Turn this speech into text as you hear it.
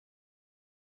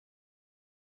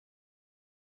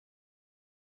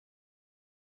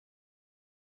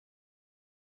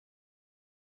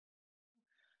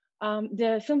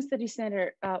The Film Study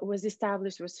Center was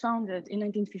founded in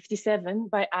 1957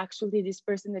 by actually this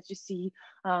person that you see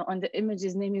on the image.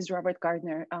 His name is Robert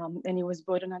Gardner, and he was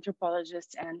both an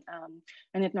anthropologist and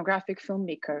an ethnographic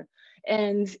filmmaker.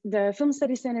 And the Film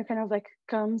Study Center kind of like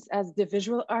comes as the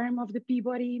visual arm of the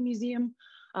Peabody Museum,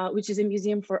 which is a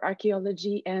museum for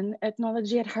archaeology and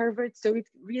ethnology at Harvard. So it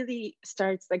really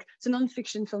starts like, so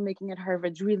nonfiction filmmaking at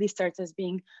Harvard really starts as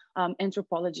being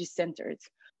anthropology centered.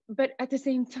 But at the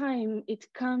same time,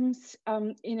 it comes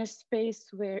in a space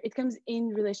where it comes in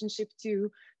relationship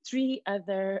to three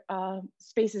other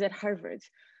spaces at Harvard.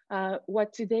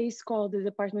 What today is called the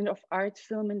Department of Art,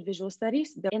 Film, and Visual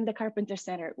Studies, and the Carpenter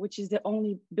Center, which is the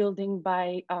only building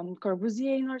by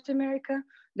Corbusier in North America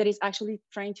that is actually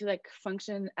trying to like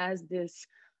function as this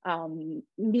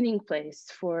meeting place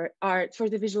for art, for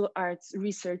the visual arts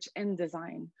research and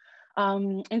design.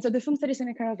 And so the Film Study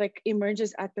Center kind of like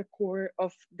emerges at the core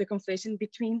of the conflation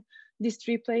between these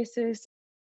three places.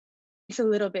 It's a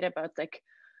little bit about like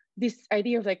this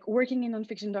idea of like working in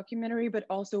nonfiction documentary, but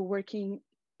also working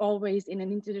always in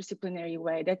an interdisciplinary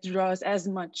way that draws as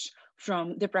much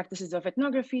from the practices of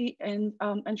ethnography and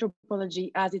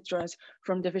anthropology as it draws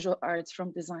from the visual arts,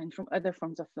 from design, from other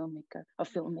forms of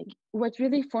filmmaking. What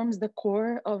really forms the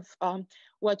core of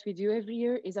what we do every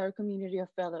year is our community of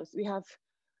fellows. We have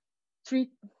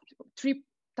three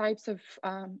types of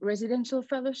residential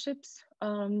fellowships.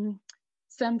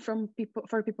 Some for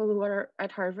people who are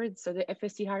at Harvard, so the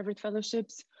FSC Harvard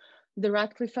fellowships, the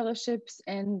Radcliffe fellowships,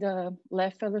 and the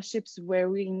LEF fellowships, where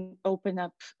we open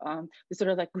up the sort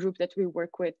of like group that we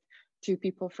work with to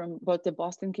people from both the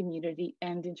Boston community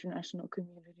and the international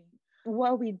community.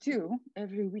 What we do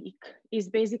every week is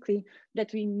basically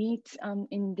that we meet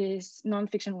in this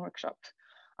nonfiction workshop.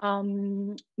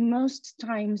 Most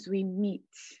times we meet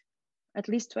at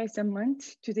least twice a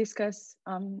month to discuss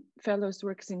fellows'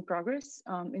 works in progress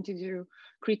and to do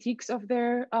critiques of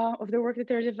their work that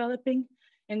they're developing.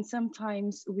 And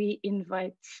sometimes we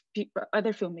invite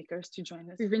other filmmakers to join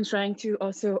us. We've been trying to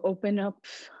also open up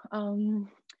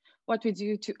what we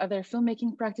do to other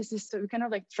filmmaking practices. So we kind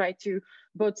of like try to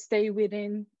both stay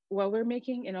within what we're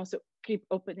making and also keep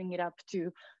opening it up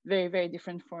to very, very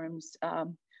different forms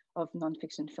of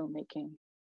nonfiction filmmaking.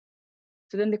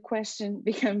 So then the question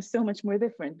becomes so much more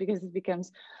different, because it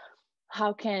becomes,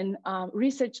 how can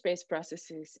research-based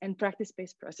processes and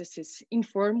practice-based processes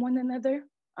inform one another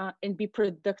and be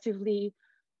productively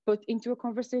put into a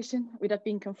conversation without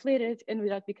being conflated and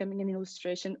without becoming an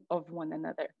illustration of one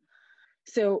another.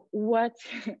 So what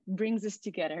brings us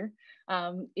together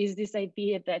is this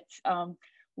idea that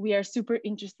we are super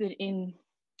interested in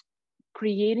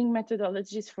creating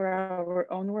methodologies for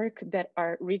our own work that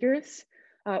are rigorous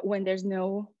when there's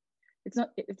no, it's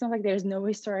not like there's no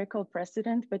historical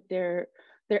precedent, but there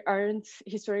aren't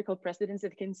historical precedents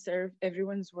that can serve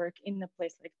everyone's work in a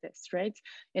place like this, right?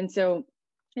 And so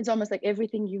it's almost like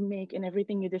everything you make and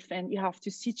everything you defend, you have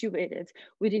to situate it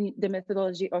within the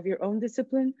methodology of your own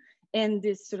discipline and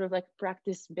this sort of like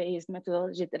practice-based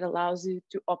methodology that allows you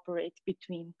to operate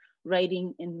between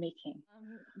writing and making.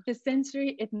 The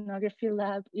Sensory Ethnography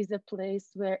Lab is a place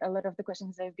where a lot of the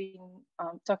questions I've been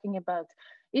talking about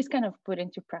is kind of put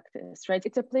into practice, right?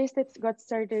 It's a place that got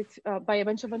started by a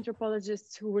bunch of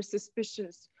anthropologists who were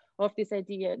suspicious of this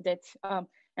idea that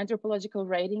anthropological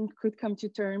writing could come to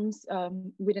terms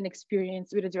with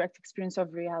a direct experience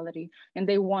of reality. And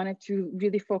they wanted to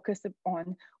really focus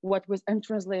on what was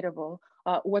untranslatable,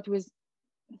 what was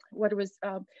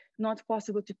not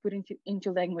possible to put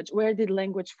into language. Where did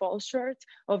language fall short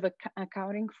of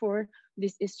accounting for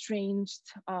this estranged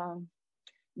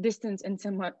distance and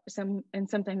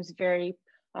sometimes very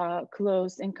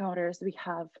close encounters we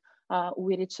have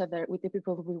with each other, with the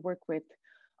people we work with?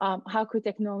 How could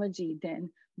technology then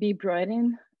be brought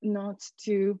in, not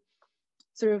to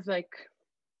sort of like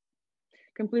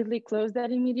completely close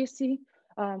that immediacy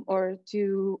or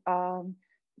to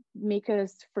make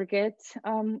us forget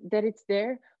that it's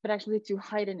there, but actually to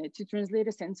heighten it, to translate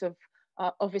a sense of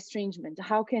estrangement?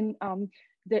 How can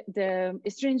the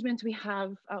estrangement we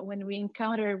have when we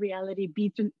encounter reality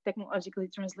be technologically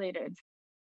translated?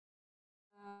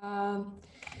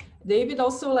 David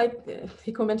also, like,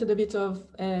 he commented a bit of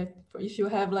if you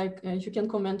have like if you can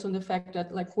comment on the fact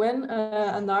that like when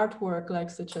an artwork like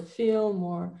such a film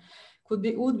or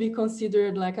would be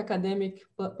considered like academic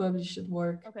published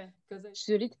work? Okay. Because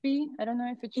Should it be? I don't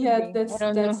know if it should yeah, be. I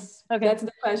don't know. Okay. that's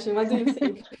the question. What do you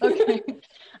think? Okay.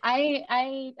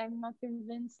 I'm not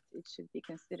convinced it should be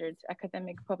considered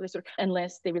academic published work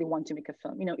unless they really want to make a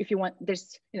film. You know, if you want,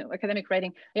 there's, you know, academic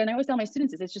writing. And I always tell my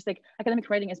students it's just like academic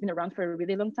writing has been around for a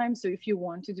really long time. So if you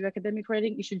want to do academic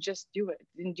writing, you should just do it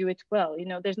and do it well. You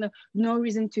know, there's no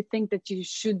reason to think that you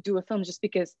should do a film just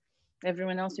because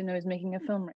everyone else, you know, is making a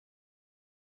film.